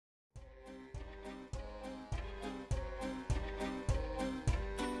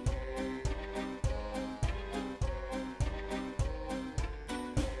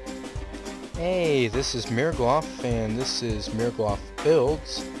Hey, this is Mirglof, and this is Mirglof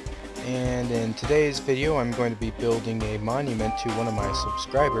Builds, and in today's video I'm going to be building a monument to one of my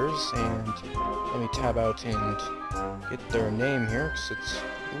subscribers, and let me tab out and get their name here, because it's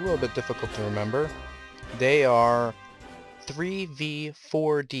a little bit difficult to remember. They are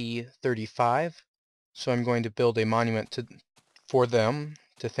 3v4d35, so I'm going to build a monument for them,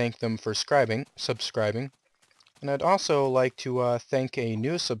 to thank them for subscribing. And I'd also like to thank a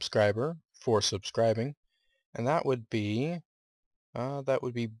new subscriber for subscribing, and that would be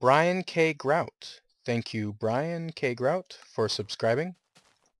Brian K. Grout. Thank you, Brian K. Grout, for subscribing.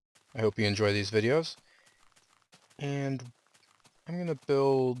 I hope you enjoy these videos. And I'm gonna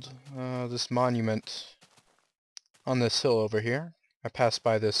build this monument on this hill over here. I pass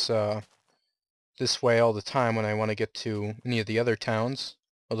by this this way all the time when I want to get to any of the other towns,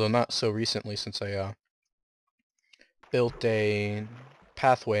 although not so recently since I built a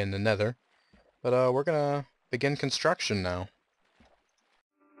pathway in the nether. But we're gonna begin construction now.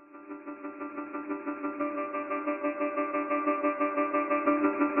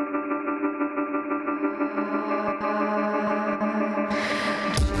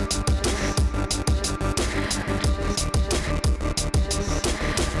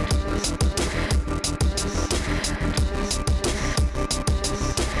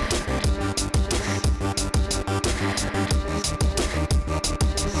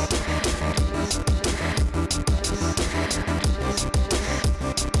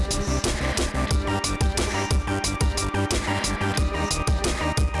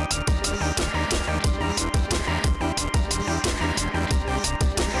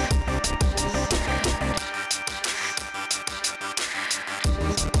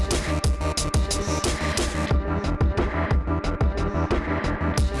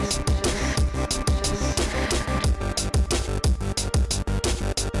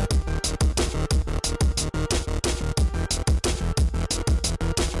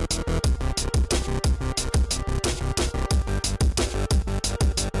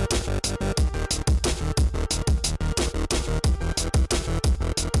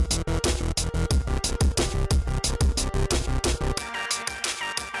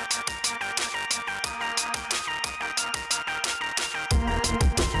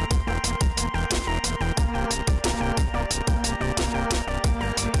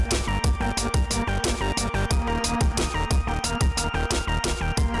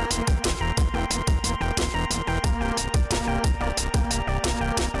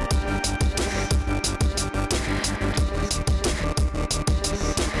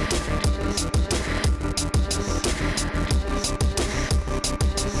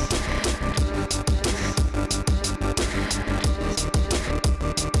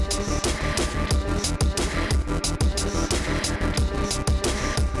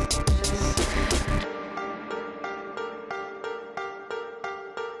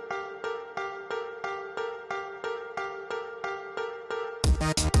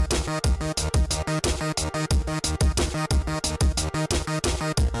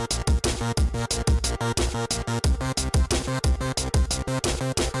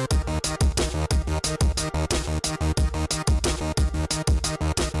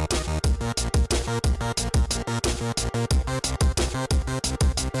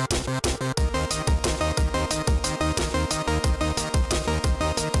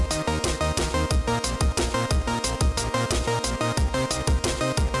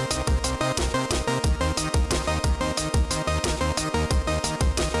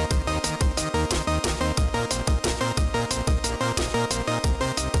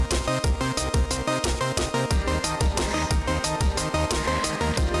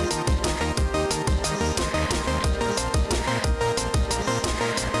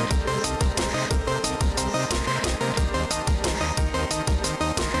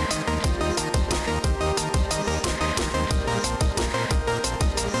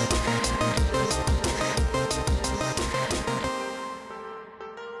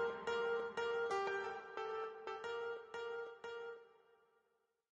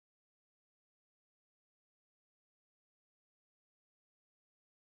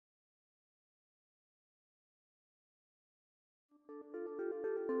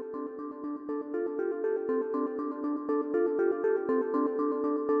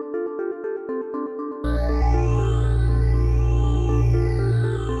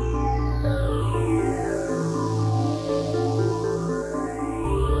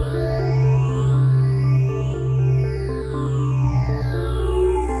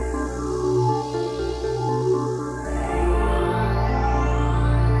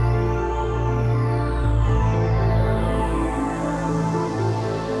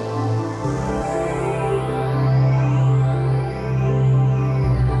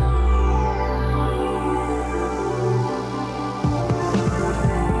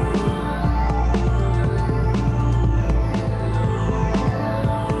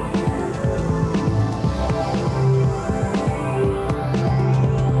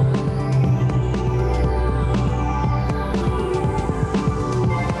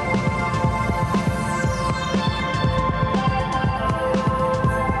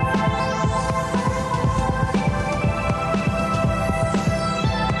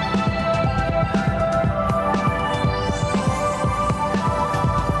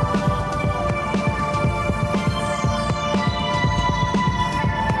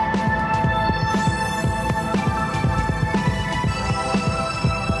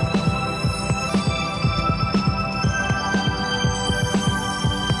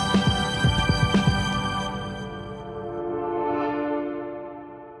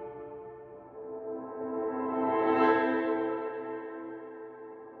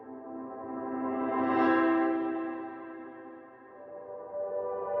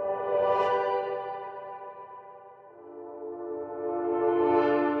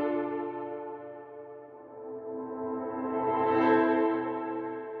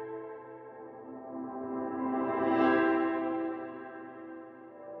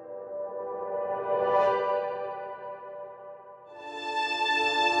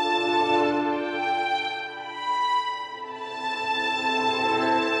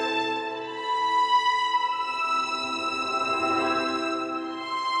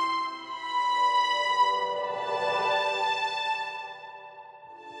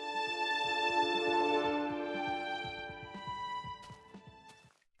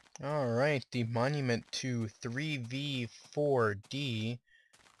 Alright, the monument to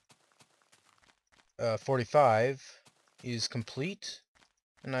 3v4d35 is complete,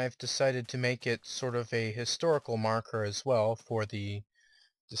 and I've decided to make it sort of a historical marker as well for the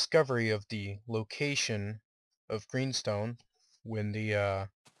discovery of the location of Greenstone when the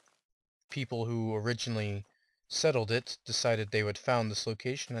people who originally settled it decided they would found this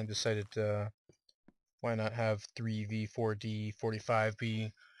location. I decided why not have 3v4d45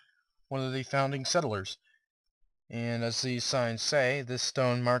 be one of the founding settlers. And as these signs say, this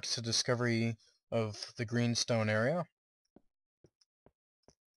stone marks the discovery of the Greenstone area.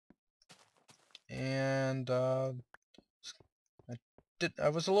 And I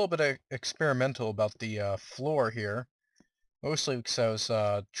was a little bit experimental about the floor here, mostly because I was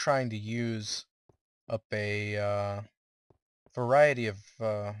trying to use up a variety of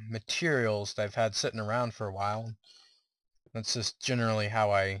materials that I've had sitting around for a while. That's just generally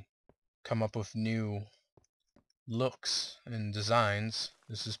how I come up with new looks and designs.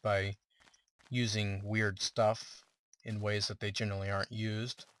 This is by using weird stuff in ways that they generally aren't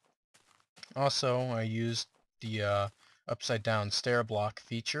used. Also, I used the upside down stair block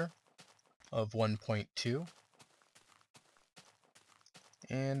feature of 1.2,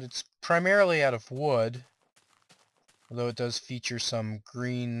 and it's primarily out of wood, although it does feature some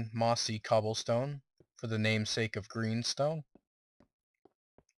green mossy cobblestone for the namesake of Greenstone.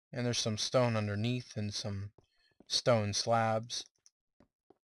 And there's some stone underneath and some stone slabs.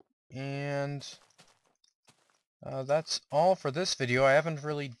 And that's all for this video. I haven't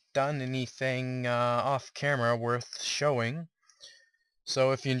really done anything off camera worth showing.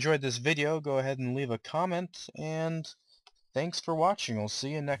 So if you enjoyed this video, go ahead and leave a comment, and thanks for watching. We'll see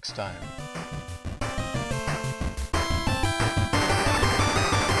you next time.